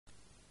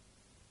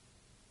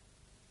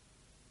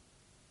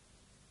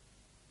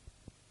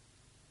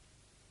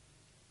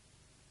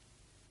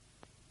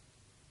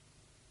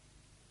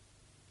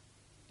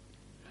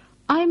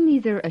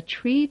neither a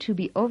tree to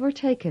be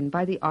overtaken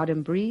by the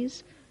autumn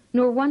breeze,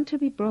 nor one to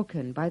be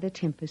broken by the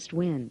tempest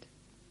wind.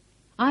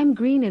 I'm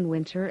green in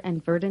winter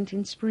and verdant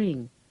in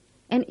spring,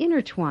 an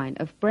intertwine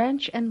of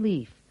branch and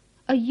leaf,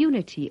 a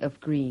unity of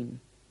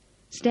green.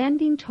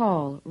 Standing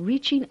tall,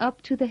 reaching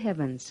up to the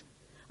heavens,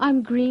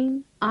 I'm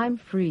green, I'm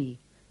free,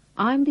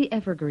 I'm the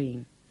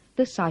evergreen,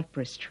 the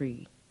cypress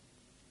tree.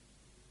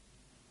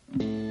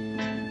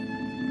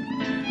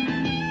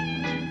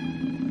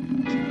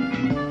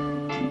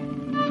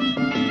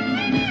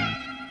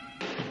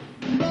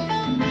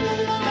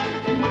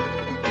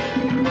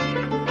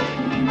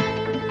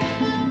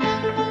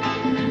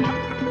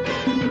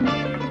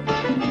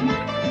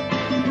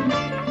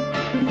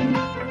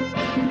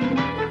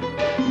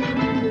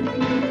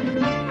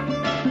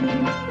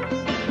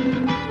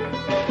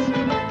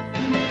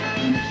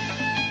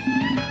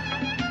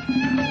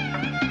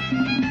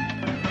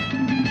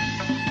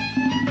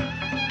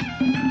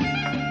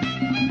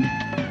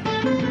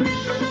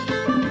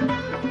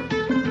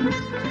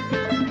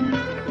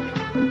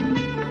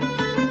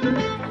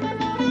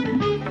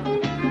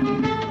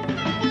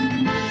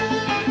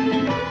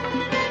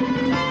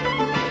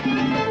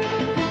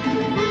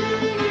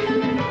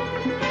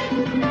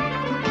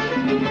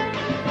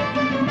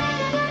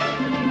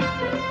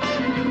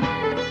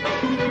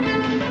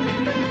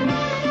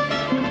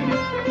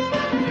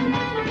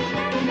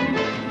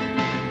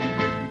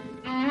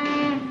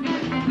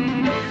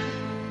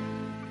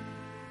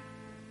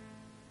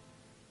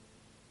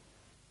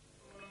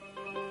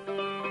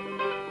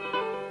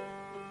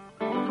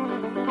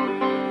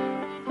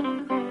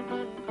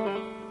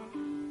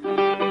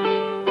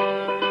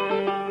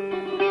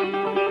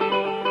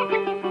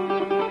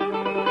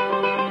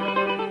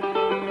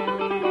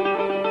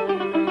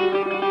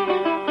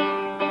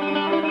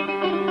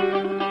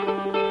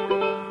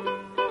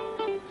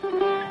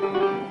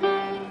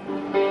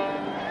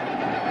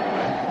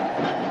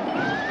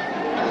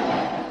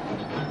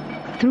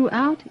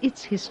 Throughout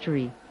its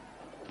history,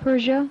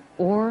 Persia,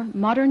 or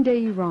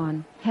modern-day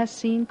Iran, has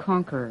seen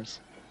conquerors,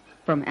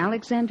 from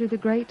Alexander the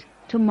Great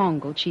to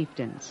Mongol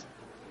chieftains.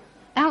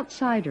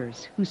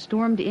 Outsiders who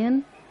stormed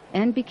in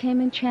and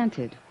became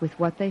enchanted with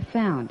what they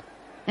found,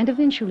 and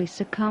eventually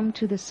succumbed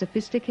to the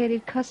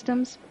sophisticated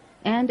customs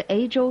and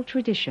age-old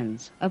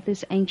traditions of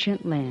this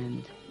ancient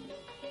land.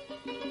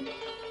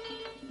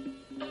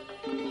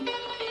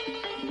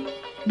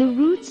 The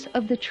roots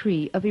of the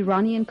tree of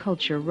Iranian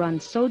culture run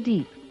so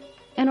deep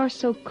and are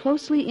so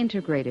closely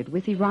integrated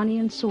with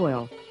Iranian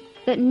soil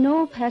that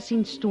no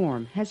passing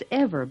storm has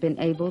ever been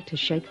able to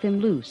shake them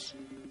loose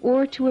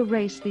or to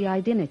erase the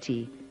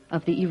identity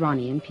of the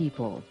Iranian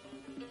people.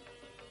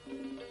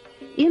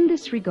 In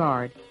this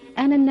regard,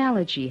 an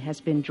analogy has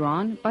been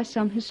drawn by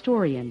some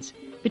historians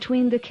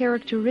between the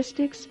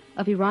characteristics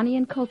of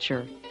Iranian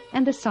culture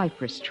and the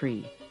cypress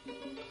tree.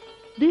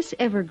 This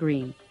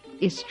evergreen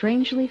is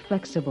strangely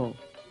flexible.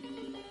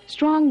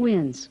 Strong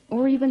winds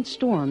or even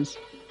storms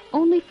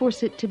only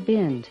force it to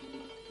bend,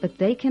 but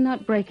they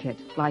cannot break it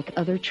like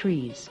other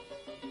trees.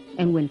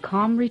 And when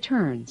calm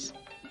returns,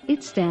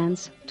 it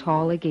stands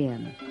tall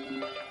again.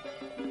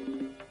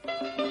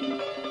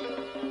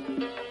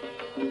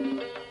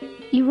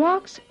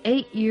 Iraq's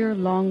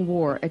 8-year-long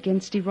war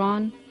against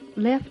Iran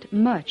left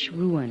much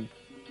ruin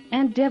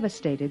and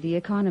devastated the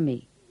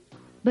economy.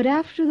 But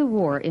after the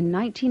war in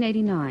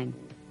 1989,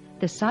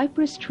 the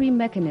cypress tree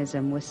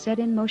mechanism was set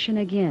in motion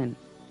again,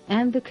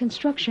 and the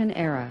construction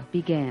era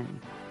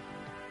began.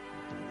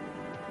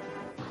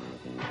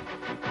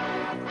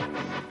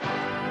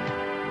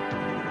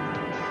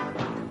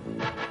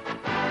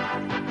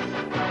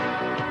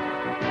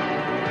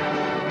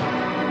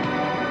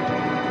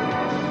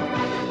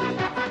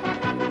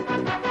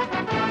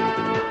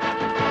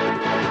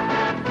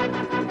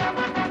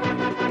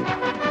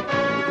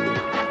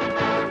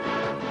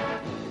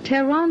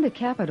 Tehran, the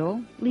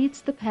capital,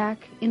 leads the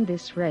pack in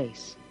this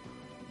race.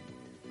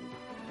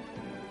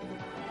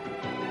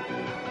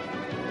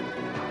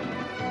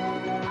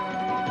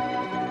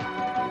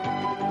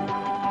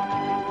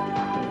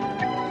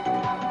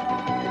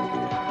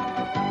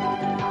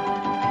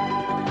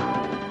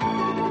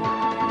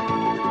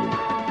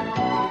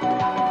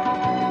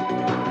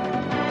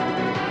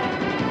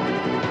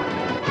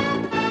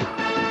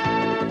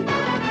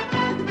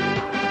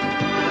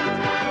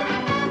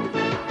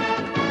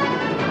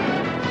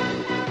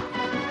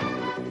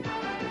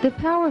 The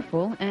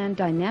powerful and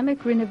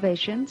dynamic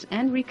renovations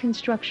and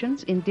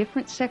reconstructions in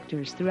different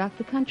sectors throughout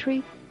the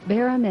country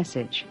bear a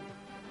message.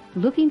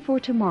 Looking for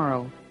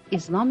tomorrow,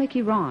 Islamic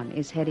Iran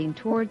is heading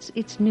towards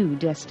its new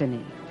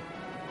destiny.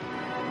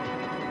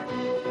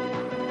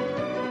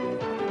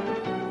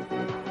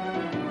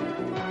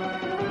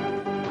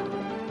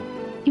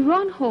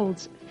 Iran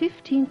holds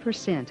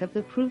 15% of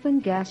the proven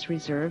gas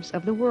reserves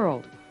of the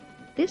world.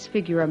 This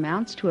figure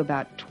amounts to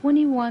about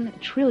 21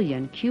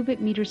 trillion cubic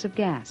meters of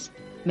gas,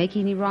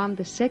 making Iran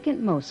the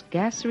second most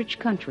gas-rich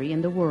country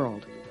in the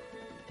world.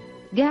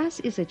 Gas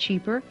is a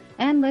cheaper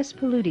and less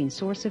polluting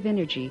source of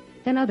energy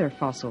than other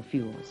fossil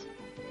fuels.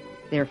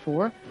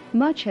 Therefore,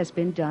 much has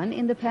been done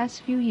in the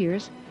past few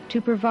years to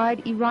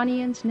provide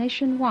Iranians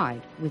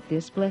nationwide with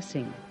this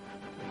blessing.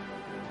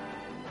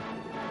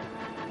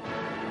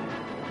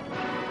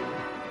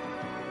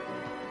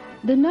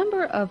 The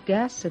number of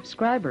gas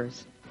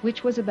subscribers,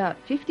 which was about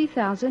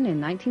 50,000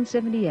 in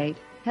 1978,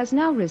 has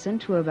now risen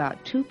to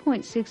about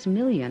 2.6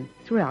 million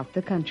throughout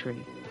the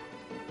country.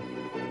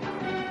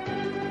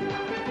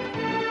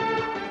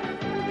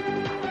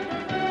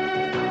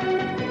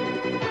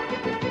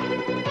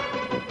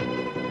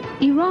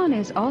 Iran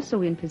is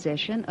also in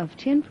possession of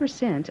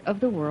 10% of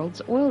the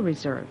world's oil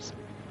reserves,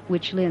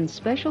 which lends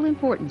special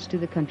importance to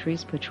the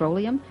country's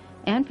petroleum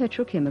and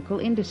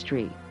petrochemical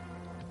industry.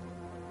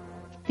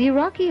 The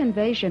Iraqi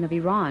invasion of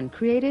Iran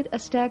created a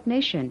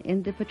stagnation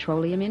in the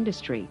petroleum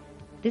industry.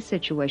 This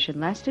situation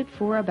lasted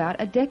for about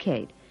a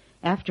decade,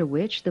 after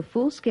which the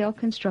full-scale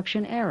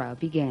construction era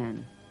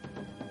began.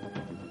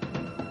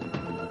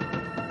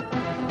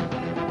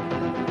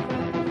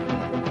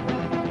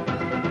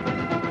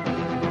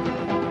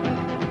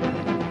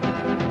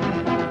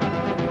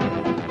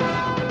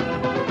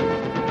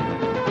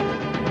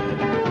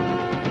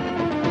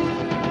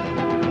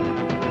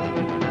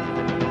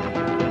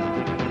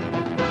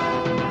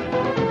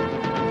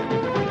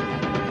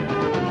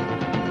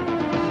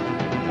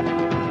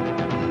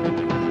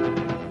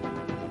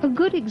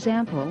 A good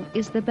example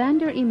is the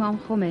Bandar Imam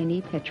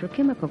Khomeini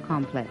petrochemical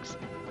complex,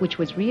 which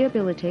was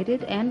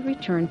rehabilitated and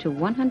returned to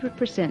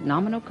 100%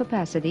 nominal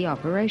capacity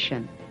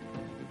operation.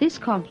 This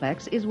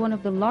complex is one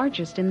of the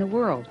largest in the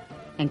world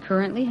and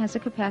currently has a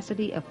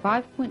capacity of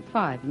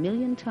 5.5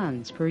 million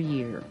tons per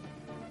year.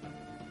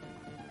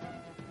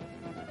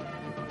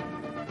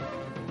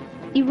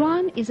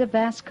 Iran is a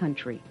vast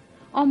country,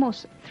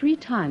 almost 3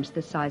 times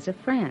the size of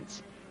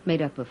France,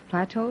 made up of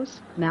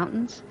plateaus,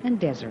 mountains, and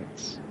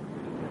deserts.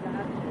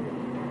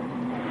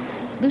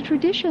 The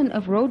tradition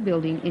of road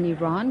building in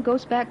Iran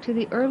goes back to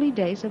the early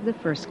days of the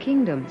First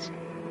Kingdoms.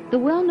 The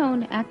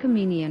well-known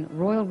Achaemenian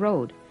Royal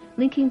Road,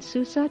 linking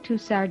Susa to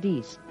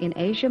Sardis in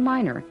Asia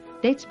Minor,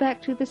 dates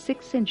back to the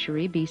 6th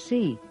century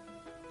BC.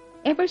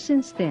 Ever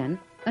since then,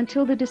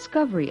 until the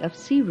discovery of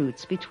sea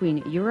routes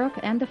between Europe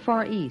and the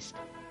Far East,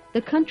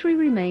 the country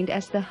remained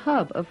as the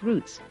hub of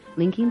routes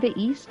linking the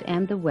East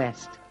and the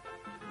West.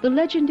 The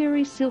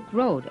legendary Silk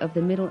Road of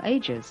the Middle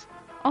Ages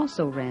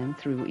also ran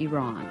through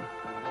Iran.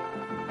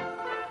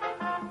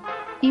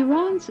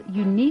 Iran's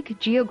unique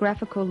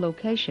geographical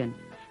location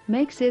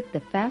makes it the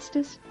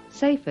fastest,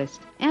 safest,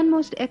 and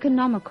most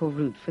economical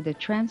route for the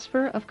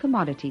transfer of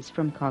commodities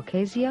from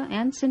Caucasia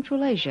and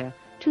Central Asia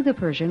to the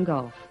Persian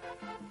Gulf.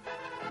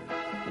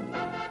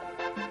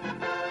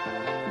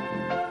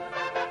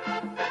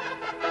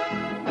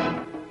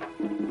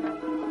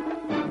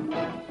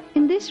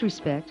 In this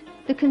respect,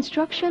 the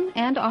construction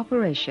and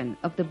operation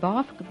of the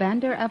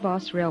Bafq-Bandar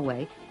Abbas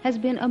Railway has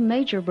been a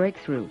major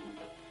breakthrough.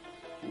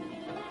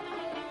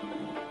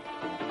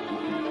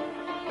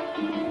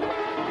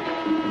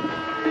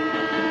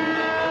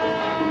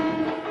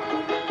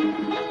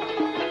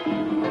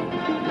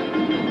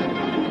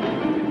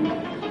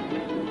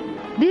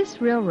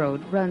 This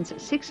railroad runs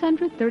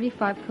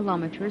 635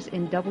 kilometers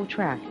in double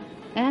track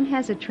and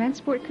has a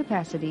transport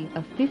capacity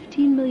of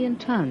 15 million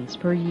tons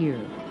per year.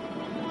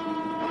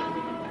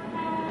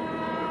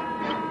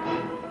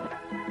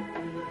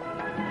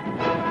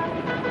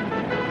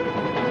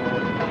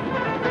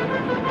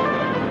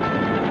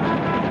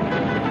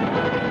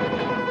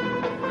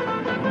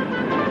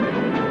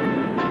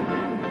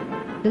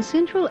 The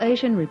Central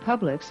Asian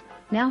republics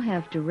now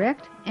have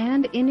direct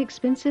and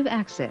inexpensive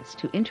access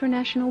to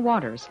international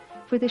waters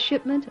for the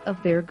shipment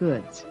of their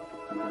goods.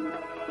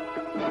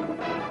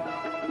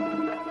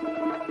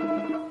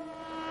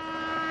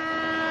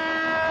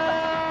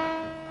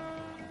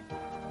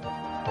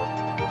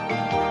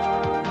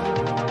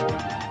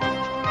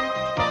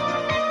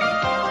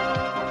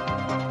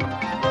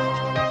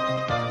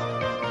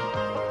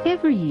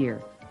 Every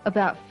year,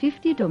 about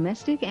 50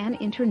 domestic and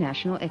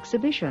international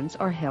exhibitions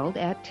are held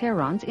at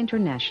Tehran's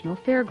International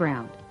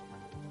Fairground.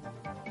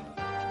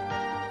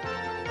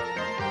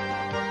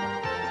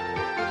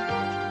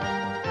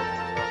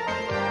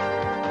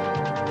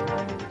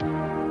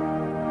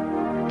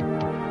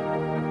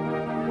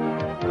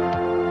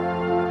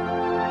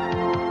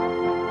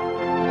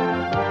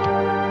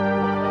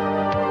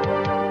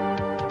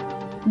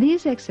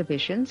 These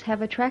exhibitions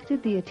have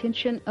attracted the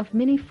attention of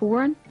many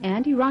foreign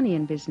and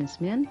Iranian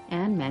businessmen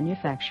and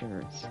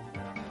manufacturers.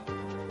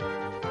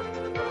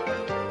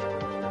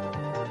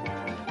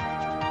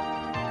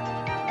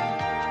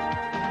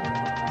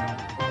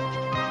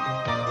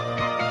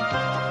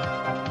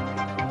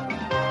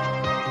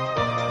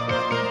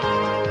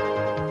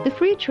 The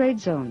free trade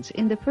zones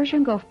in the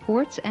Persian Gulf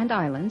ports and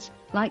islands,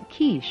 like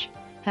Kish,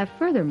 have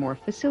furthermore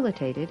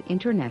facilitated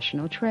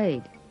international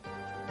trade.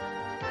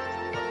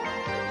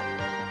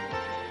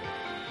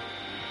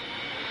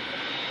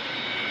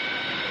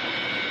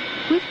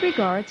 With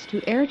regards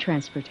to air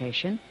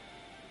transportation,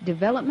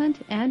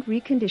 development and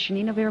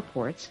reconditioning of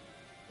airports,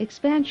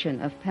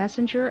 expansion of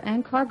passenger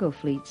and cargo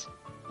fleets,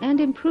 and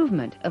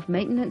improvement of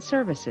maintenance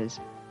services,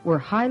 were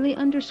highly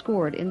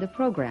underscored in the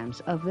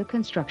programs of the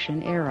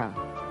construction era.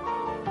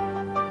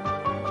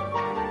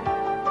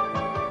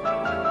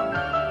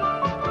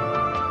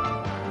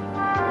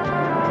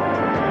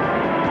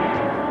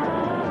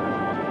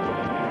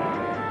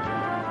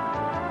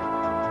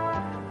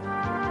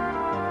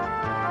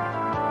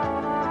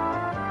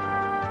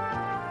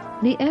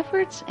 The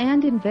efforts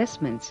and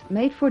investments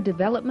made for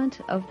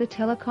development of the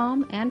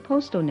telecom and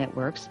postal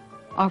networks,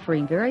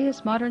 offering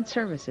various modern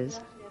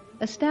services,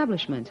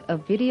 establishment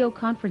of video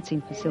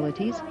conferencing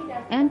facilities,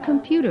 and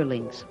computer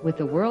links with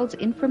the world's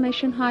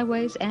information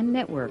highways and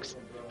networks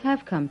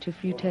have come to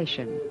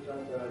fruition.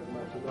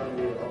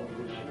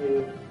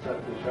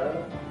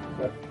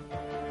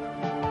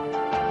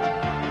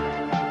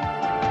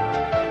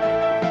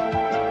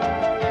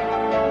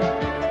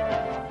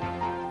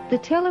 The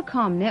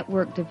telecom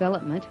network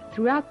development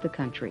throughout the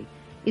country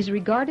is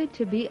regarded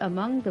to be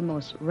among the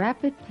most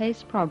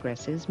rapid-paced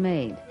progresses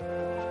made.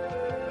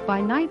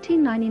 By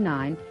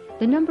 1999,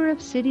 the number of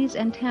cities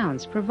and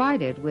towns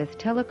provided with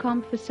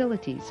telecom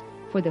facilities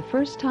for the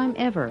first time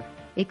ever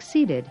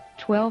exceeded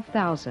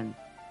 12,000,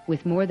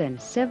 with more than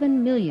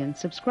 7 million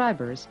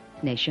subscribers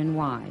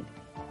nationwide.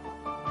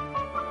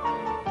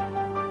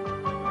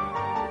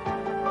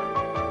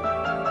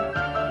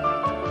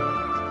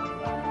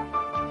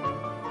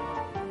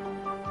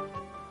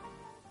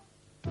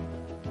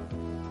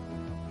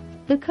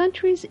 The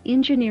country's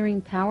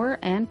engineering power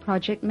and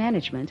project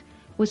management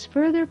was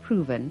further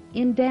proven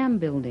in dam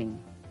building.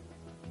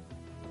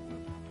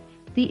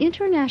 The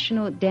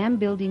International Dam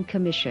Building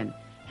Commission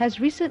has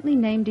recently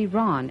named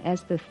Iran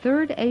as the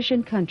third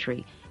Asian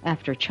country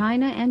after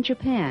China and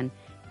Japan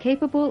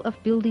capable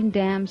of building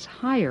dams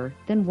higher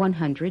than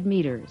 100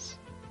 meters.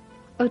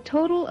 A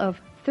total of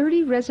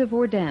 30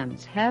 reservoir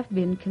dams have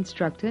been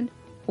constructed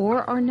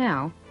or are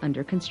now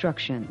under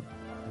construction.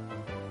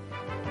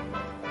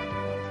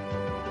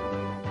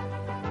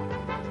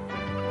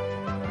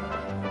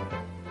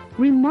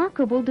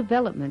 Remarkable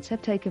developments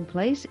have taken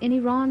place in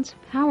Iran's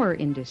power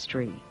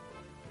industry.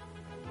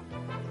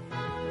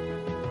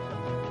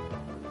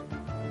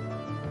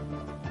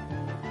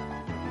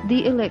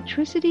 The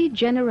electricity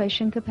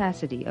generation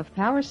capacity of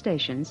power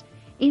stations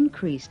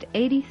increased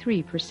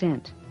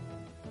 83%.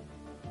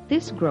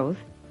 This growth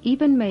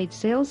even made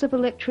sales of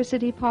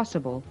electricity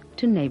possible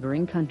to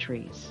neighboring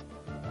countries.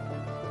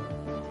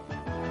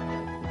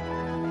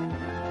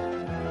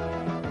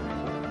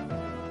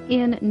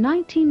 In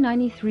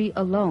 1993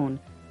 alone,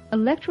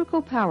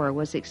 electrical power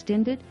was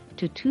extended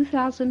to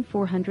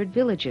 2,400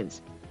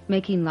 villages,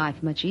 making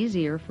life much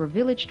easier for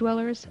village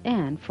dwellers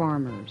and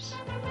farmers.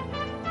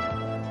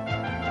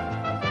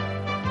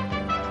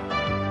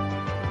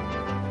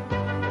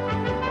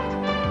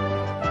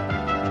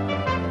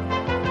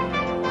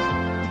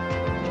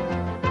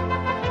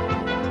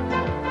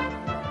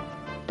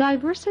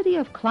 Diversity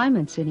of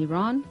climates in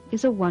Iran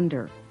is a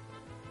wonder.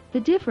 The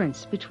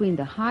difference between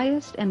the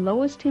highest and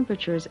lowest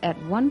temperatures at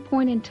one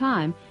point in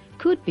time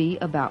could be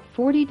about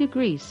 40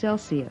 degrees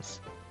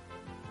Celsius.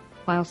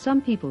 While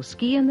some people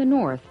ski in the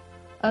north,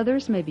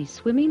 others may be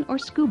swimming or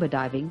scuba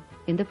diving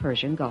in the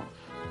Persian Gulf.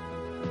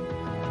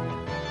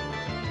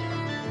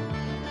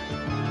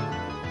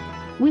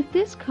 With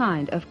this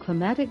kind of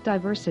climatic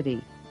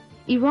diversity,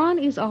 Iran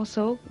is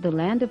also the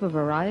land of a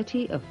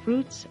variety of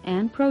fruits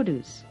and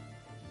produce.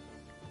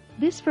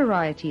 This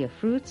variety of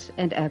fruits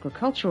and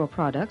agricultural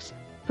products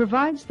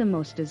provides the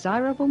most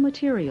desirable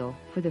material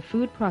for the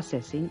food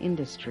processing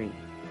industry.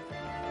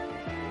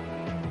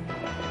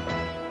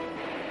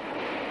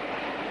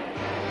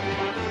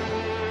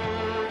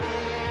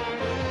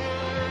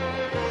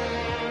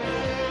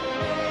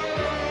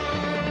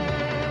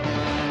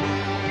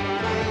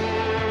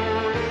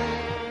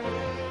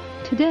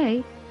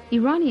 Today,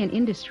 Iranian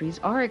industries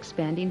are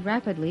expanding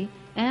rapidly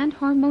and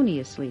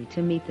harmoniously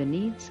to meet the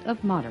needs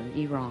of modern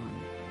Iran.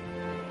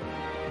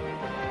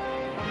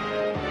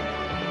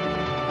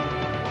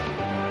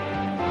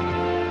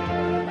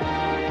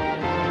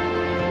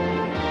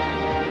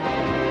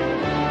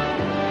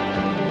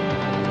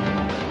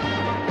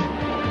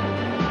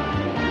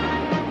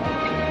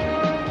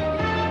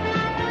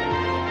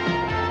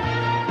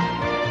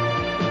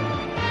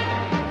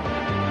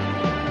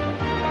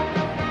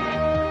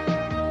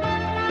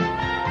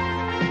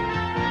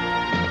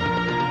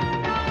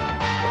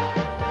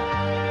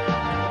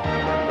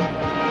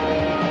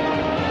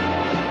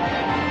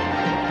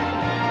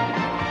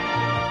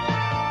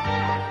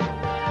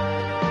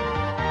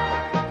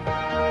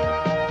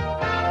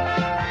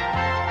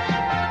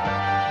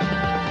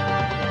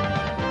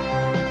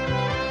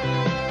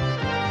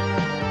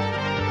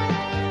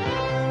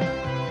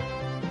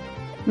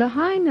 The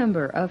high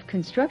number of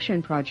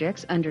construction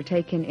projects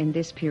undertaken in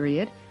this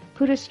period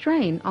put a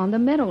strain on the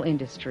metal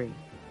industry.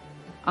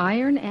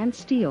 Iron and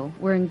steel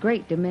were in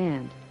great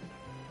demand.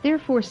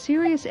 Therefore,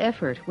 serious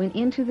effort went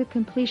into the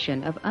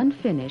completion of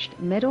unfinished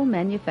metal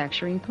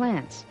manufacturing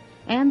plants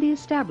and the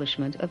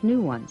establishment of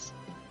new ones,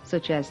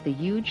 such as the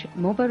huge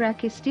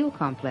Mobaraki steel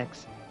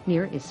complex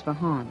near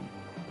Isfahan.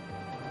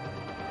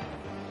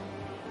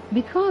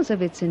 Because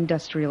of its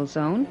industrial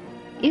zone,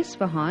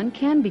 Isfahan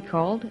can be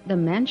called the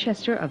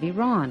Manchester of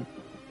Iran,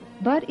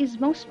 but is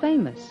most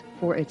famous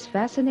for its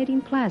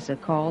fascinating plaza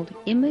called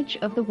Image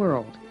of the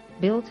World,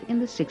 built in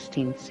the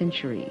 16th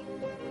century.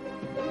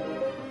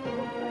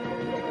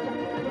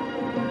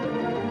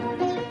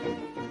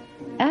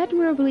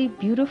 Admirably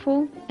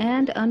beautiful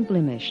and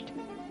unblemished,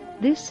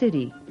 this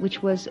city,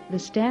 which was the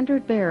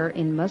standard-bearer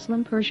in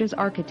Muslim Persia's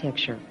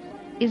architecture,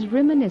 is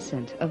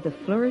reminiscent of the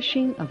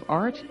flourishing of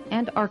art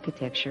and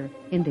architecture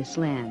in this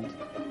land.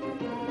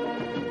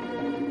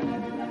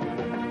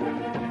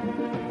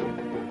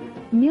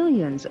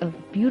 Millions of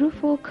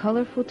beautiful,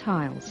 colorful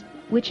tiles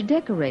which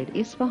decorate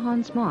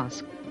Isfahan's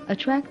mosque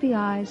attract the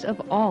eyes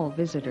of all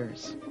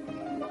visitors.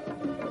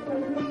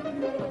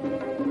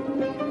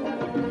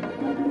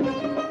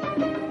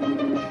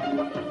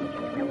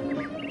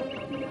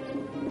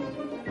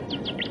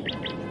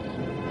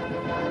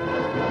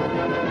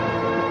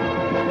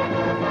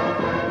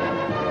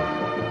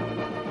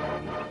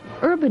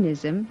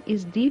 Urbanism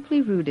is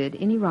deeply rooted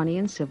in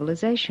Iranian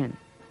civilization.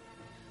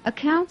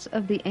 Accounts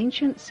of the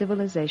ancient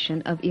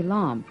civilization of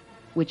Elam,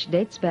 which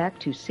dates back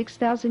to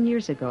 6,000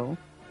 years ago,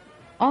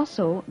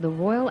 also the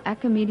royal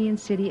Achaemenian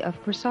city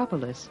of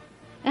Persepolis,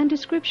 and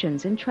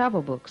descriptions in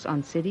travel books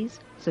on cities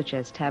such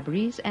as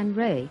Tabriz and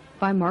Ray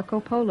by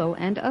Marco Polo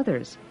and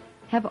others,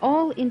 have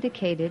all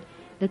indicated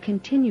the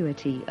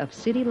continuity of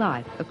city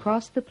life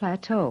across the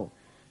plateau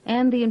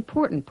and the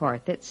important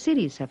part that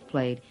cities have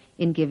played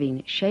in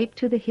giving shape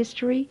to the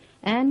history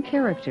and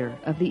character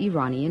of the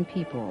Iranian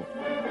people.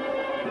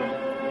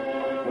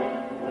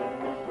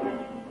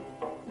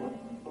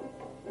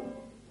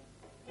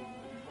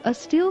 A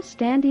still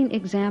standing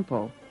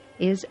example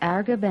is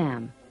Arga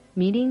Bam,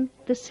 meaning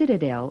the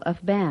citadel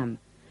of Bam,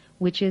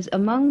 which is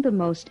among the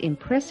most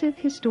impressive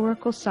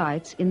historical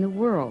sites in the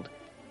world,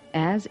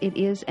 as it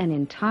is an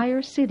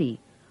entire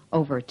city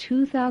over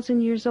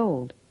 2,000 years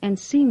old and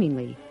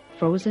seemingly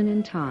frozen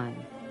in time.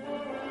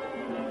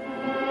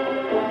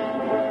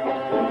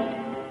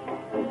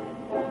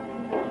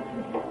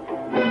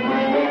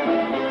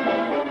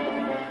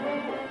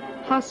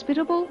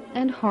 Hospitable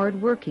and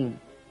hard-working.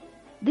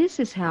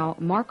 This is how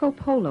Marco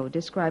Polo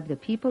described the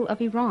people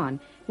of Iran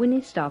when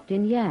he stopped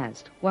in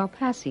Yazd while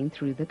passing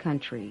through the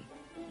country.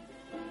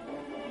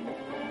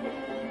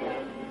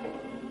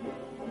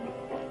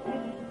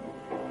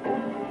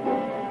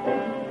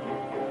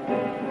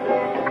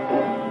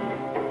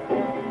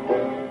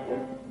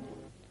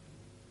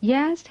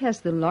 Yazd has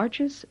the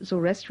largest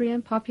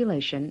Zoroastrian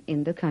population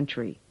in the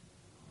country.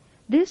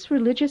 This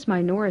religious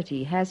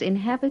minority has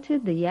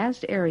inhabited the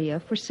Yazd area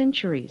for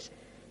centuries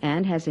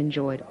and has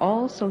enjoyed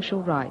all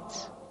social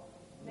rights.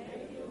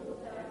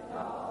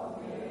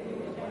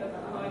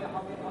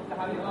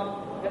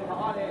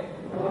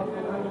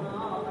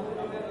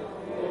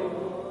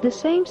 The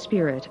same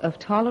spirit of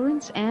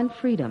tolerance and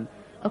freedom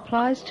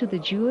applies to the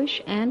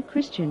Jewish and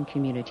Christian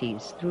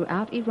communities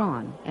throughout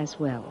Iran as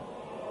well.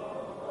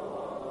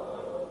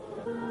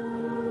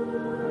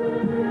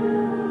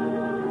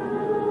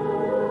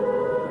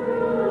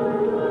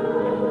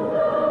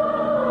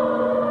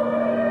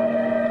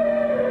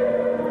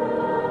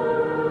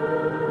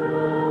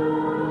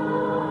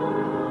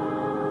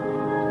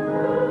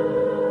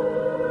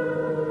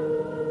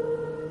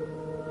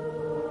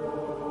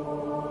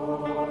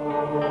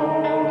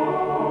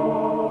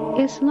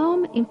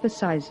 Islam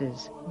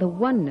emphasizes the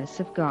oneness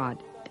of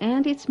God,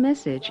 and its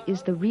message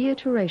is the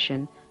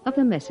reiteration of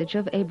the message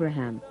of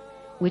Abraham,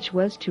 which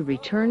was to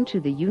return to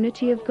the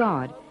unity of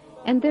God,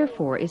 and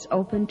therefore is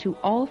open to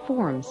all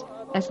forms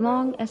as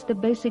long as the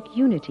basic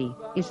unity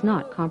is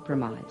not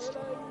compromised.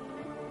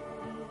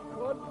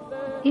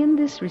 In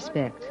this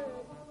respect,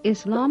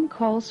 Islam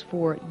calls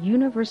for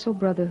universal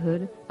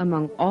brotherhood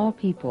among all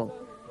people,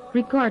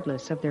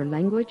 regardless of their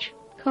language,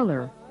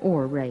 color,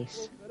 or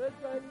race.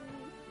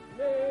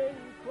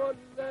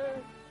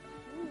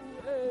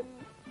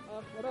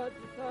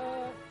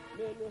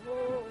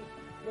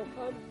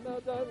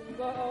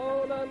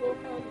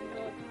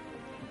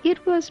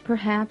 It was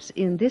perhaps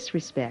in this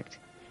respect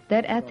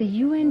that at the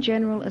UN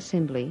General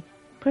Assembly,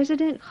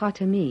 President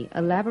Khatami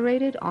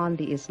elaborated on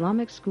the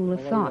Islamic school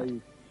of thought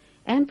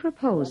and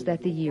proposed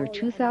that the year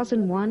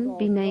 2001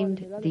 be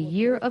named the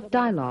Year of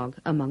Dialogue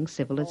Among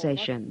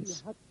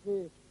Civilizations.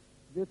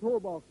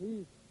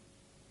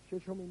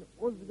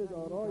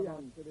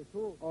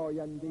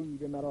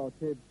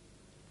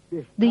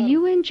 The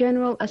UN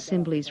General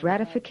Assembly's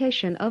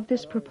ratification of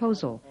this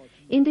proposal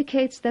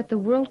indicates that the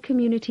world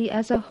community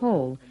as a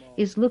whole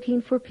is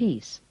looking for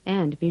peace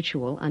and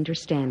mutual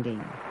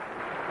understanding.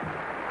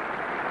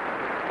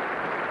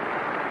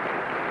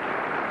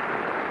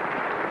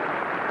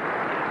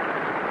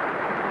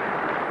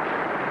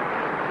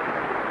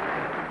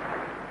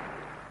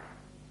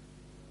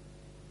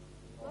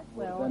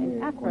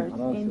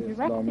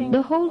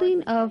 The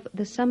holding of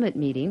the summit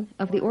meeting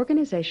of the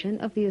Organization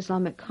of the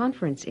Islamic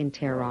Conference in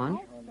Tehran,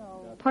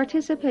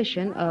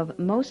 participation of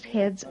most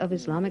heads of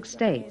Islamic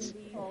states,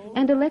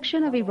 and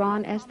election of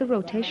Iran as the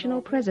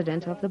rotational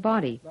president of the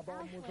body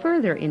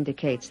further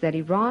indicates that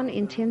Iran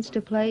intends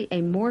to play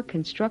a more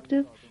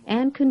constructive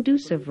and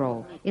conducive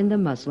role in the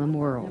Muslim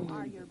world.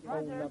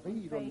 Brother,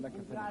 faith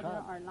and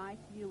brother are like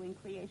you in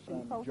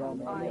creation. I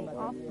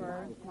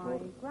offer my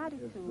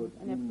gratitude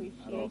and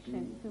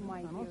appreciation to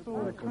my dear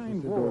also the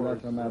kind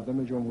words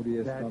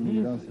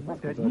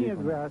that he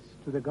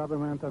addressed to the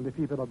government and the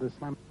people of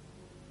Islam.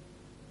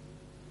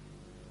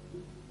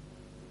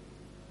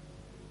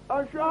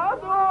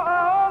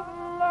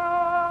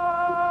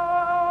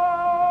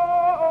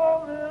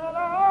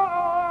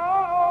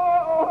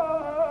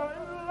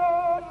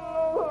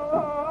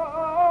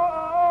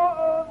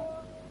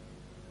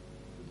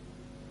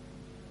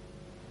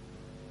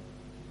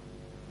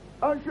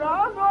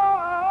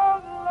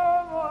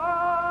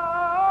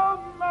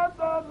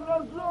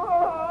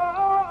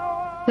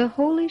 The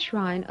holy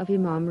shrine of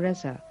Imam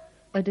Reza,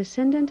 a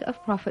descendant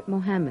of Prophet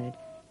Muhammad,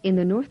 in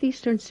the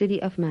northeastern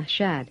city of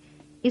Mashhad,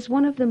 is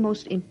one of the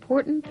most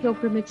important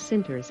pilgrimage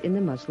centers in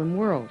the Muslim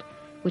world,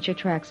 which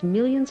attracts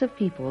millions of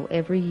people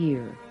every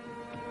year.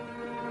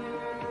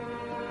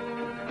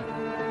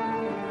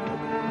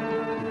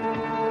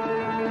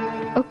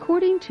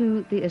 According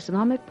to the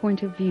Islamic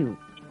point of view,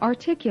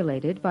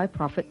 articulated by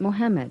Prophet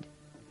Muhammad,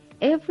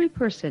 every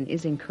person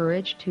is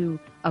encouraged to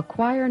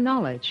acquire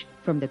knowledge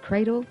from the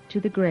cradle to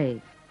the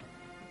grave.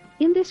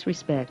 In this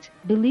respect,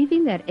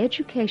 believing that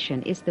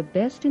education is the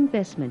best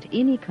investment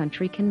any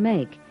country can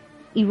make,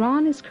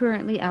 Iran is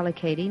currently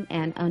allocating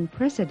an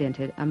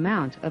unprecedented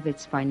amount of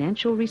its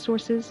financial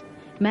resources,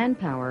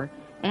 manpower,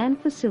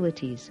 and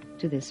facilities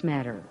to this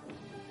matter.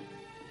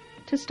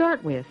 To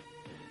start with,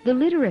 the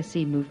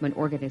Literacy Movement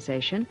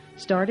Organization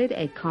started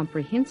a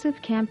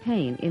comprehensive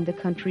campaign in the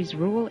country's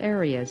rural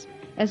areas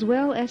as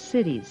well as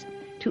cities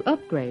to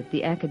upgrade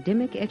the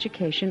academic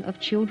education of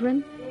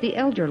children, the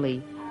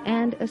elderly,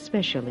 and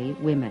especially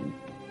women.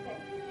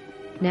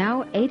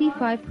 Now,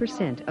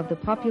 85% of the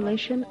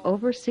population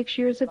over 6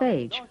 years of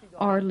age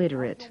are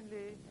literate.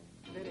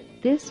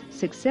 This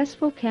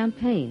successful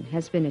campaign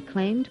has been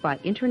acclaimed by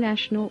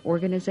international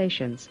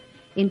organizations,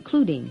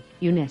 including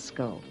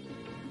UNESCO.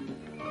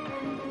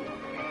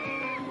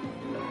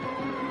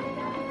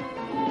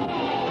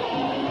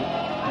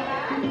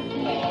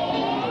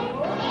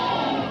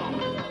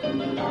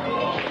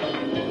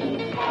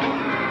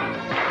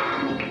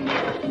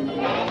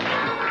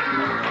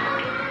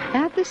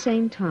 At the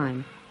same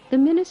time, the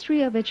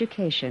Ministry of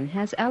Education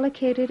has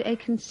allocated a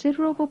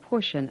considerable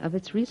portion of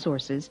its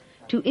resources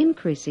to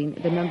increasing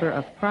the number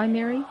of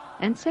primary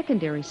and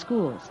secondary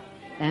schools,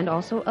 and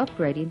also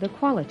upgrading the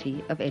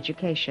quality of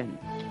education.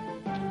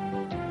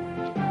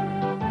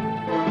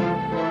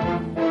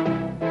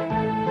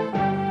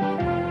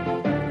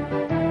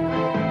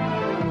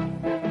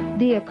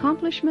 The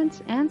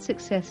accomplishments and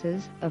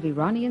successes of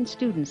Iranian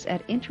students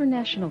at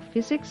international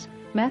physics,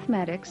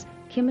 mathematics,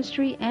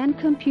 chemistry, and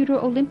computer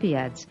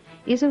Olympiads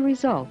is a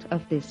result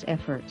of this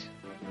effort.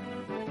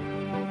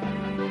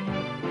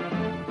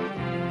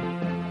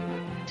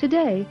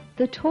 Today,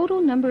 the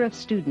total number of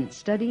students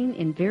studying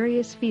in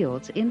various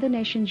fields in the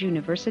nation's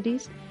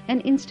universities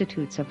and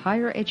institutes of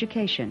higher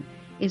education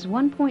is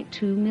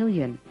 1.2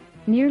 million,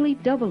 nearly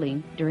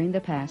doubling during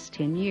the past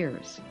 10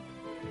 years.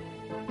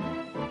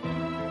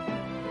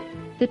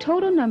 The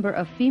total number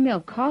of female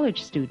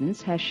college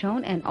students has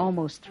shown an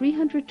almost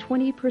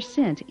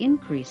 320%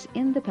 increase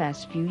in the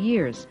past few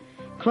years,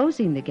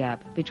 closing the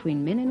gap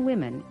between men and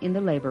women in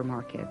the labor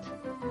market.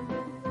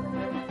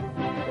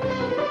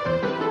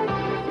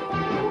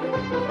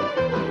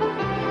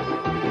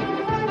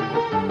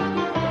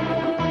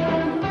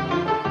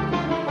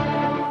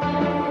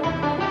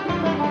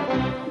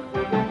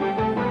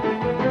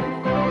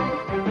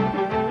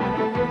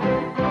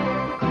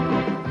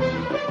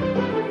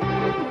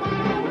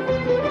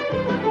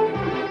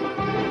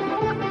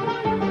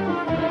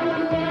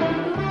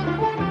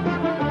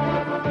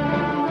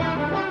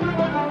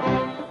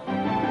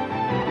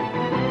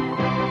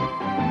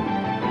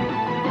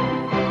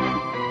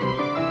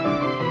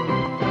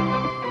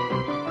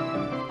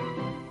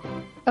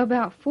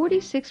 About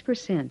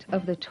 46%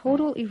 of the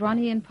total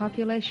Iranian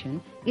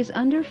population is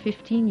under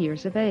 15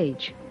 years of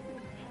age.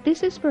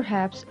 This is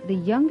perhaps the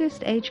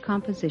youngest age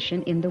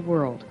composition in the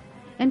world,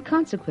 and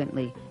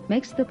consequently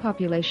makes the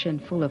population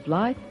full of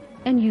life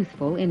and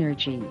youthful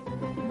energy.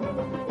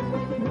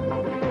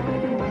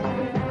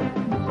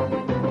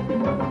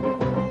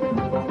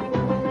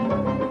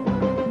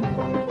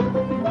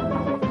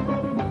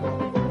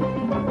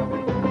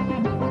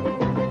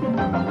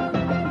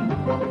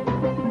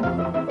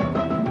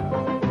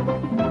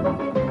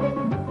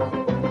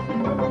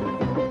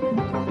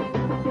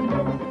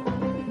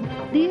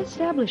 The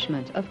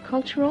establishment of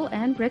cultural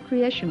and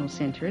recreational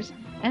centers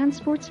and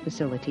sports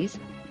facilities,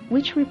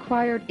 which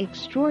required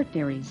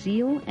extraordinary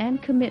zeal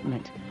and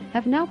commitment,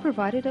 have now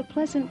provided a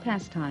pleasant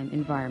pastime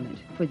environment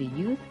for the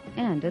youth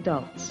and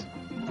adults.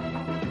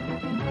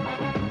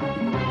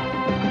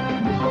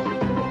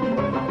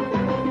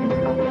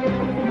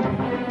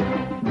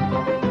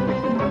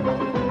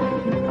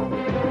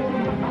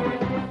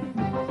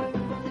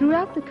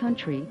 Throughout the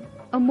country,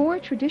 a more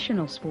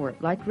traditional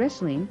sport like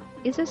wrestling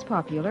is as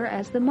popular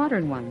as the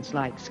modern ones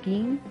like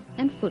skiing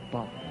and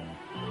football.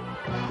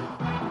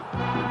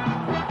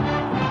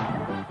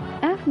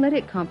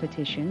 Athletic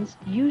competitions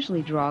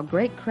usually draw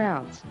great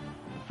crowds.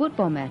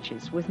 Football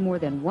matches with more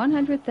than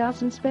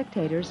 100,000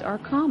 spectators are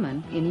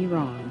common in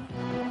Iran.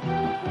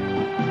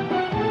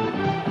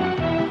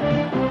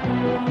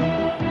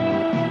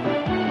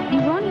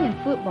 Iranian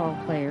football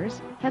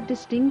players have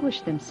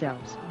distinguished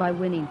themselves by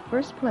winning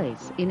first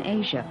place in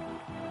Asia.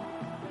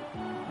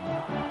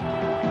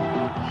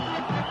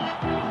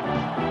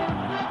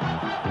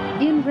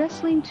 In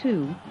wrestling,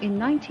 too, in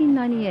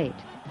 1998,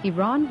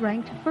 Iran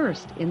ranked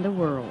first in the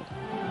world.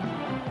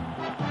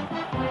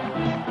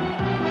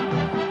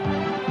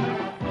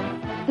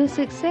 The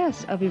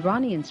success of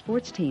Iranian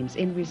sports teams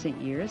in recent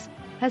years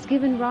has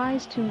given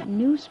rise to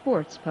new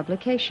sports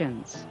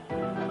publications.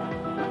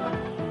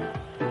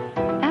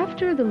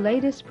 After the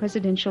latest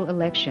presidential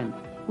election,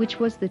 which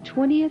was the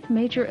 20th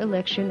major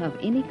election of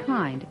any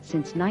kind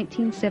since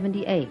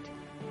 1978,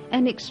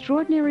 an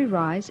extraordinary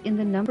rise in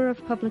the number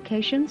of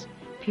publications,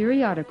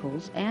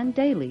 periodicals, and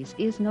dailies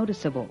is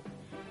noticeable,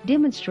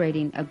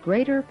 demonstrating a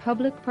greater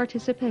public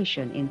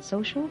participation in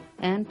social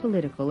and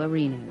political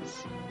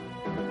arenas.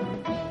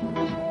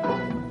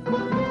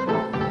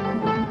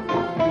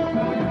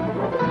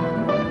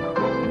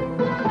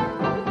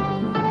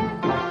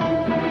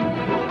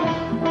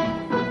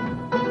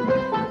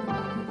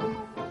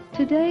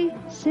 Today,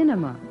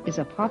 cinema is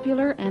a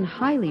popular and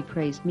highly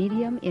praised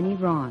medium in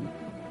Iran.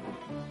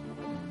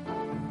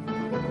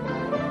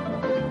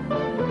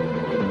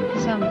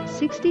 Some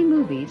 60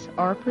 movies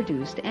are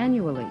produced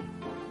annually.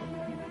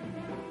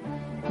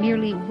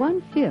 Nearly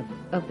 1/5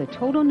 of the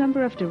total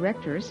number of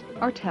directors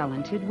are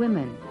talented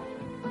women.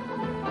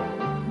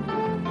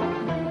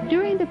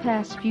 During the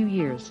past few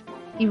years,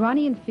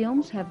 Iranian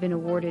films have been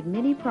awarded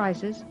many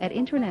prizes at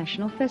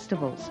international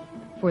festivals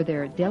for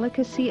their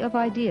delicacy of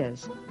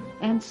ideas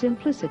and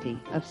simplicity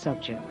of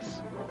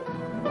subjects.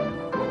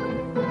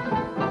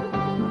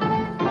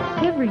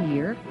 Every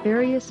year,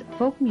 various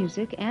folk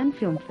music and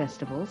film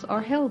festivals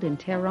are held in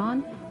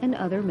Tehran and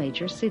other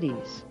major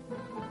cities.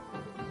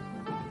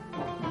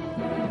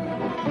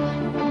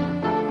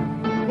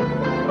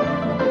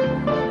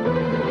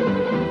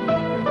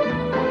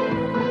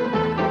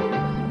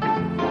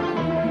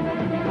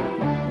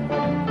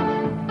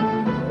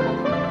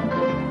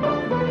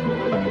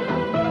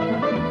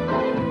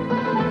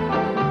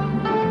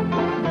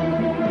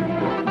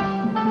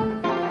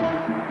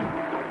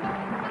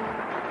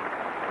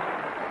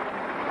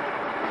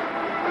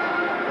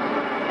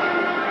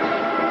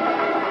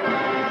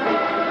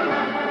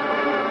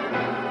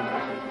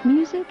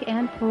 Music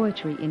and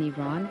poetry in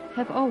Iran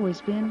have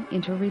always been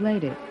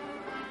interrelated.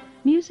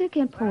 Music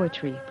and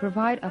poetry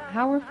provide a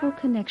powerful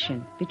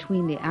connection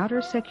between the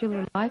outer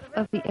secular life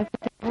of the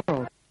everyday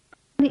world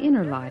and the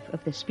inner life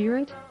of the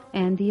spirit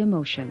and the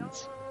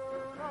emotions.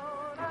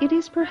 It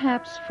is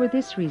perhaps for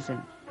this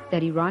reason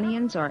that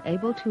Iranians are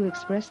able to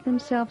express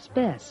themselves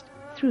best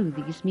through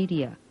these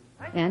media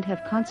and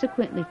have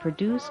consequently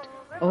produced,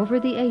 over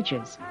the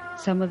ages,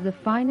 some of the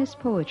finest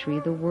poetry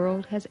the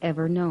world has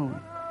ever known,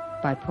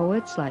 by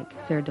poets like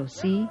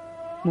Ferdowsi,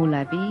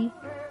 Mulabi,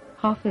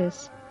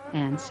 Hafiz,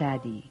 and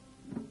Sadi.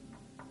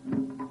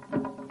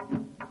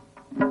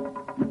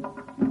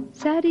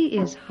 Sadi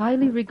is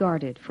highly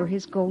regarded for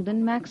his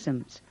golden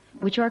maxims,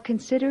 which are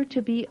considered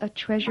to be a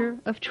treasure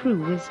of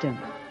true wisdom.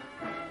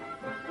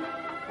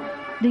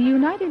 The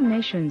United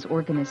Nations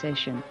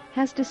organization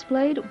has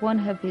displayed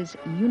one of his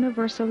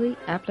universally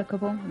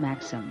applicable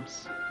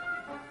maxims.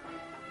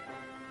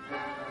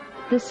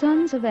 The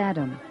sons of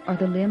Adam are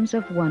the limbs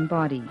of one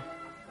body,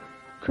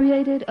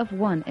 created of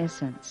one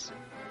essence.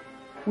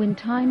 When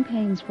time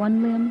pains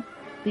one limb,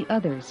 the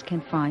others can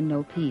find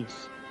no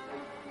peace.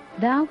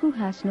 Thou who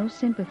hast no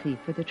sympathy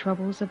for the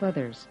troubles of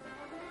others,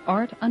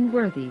 art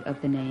unworthy of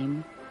the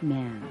name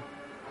man.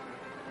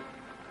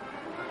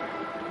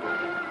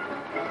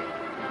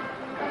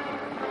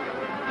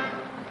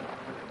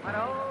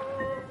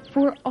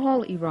 For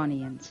all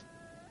Iranians,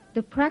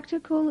 the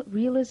practical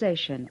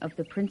realization of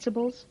the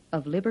principles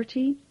of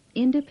liberty,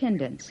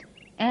 independence,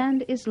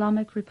 and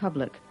Islamic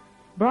Republic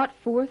brought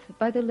forth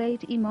by the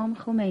late Imam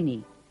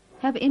Khomeini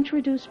have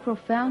introduced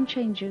profound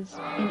changes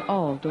in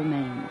all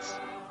domains.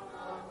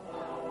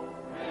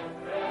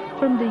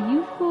 From the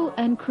youthful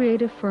and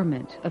creative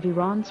ferment of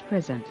Iran's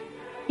present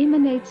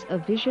emanates a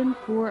vision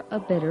for a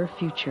better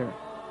future,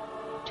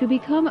 to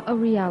become a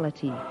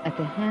reality at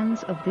the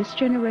hands of this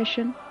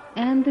generation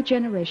and the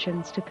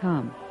generations to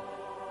come,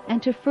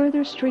 and to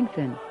further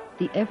strengthen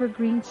the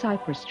evergreen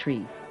cypress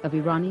tree of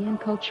Iranian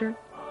culture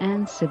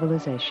and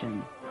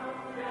civilization.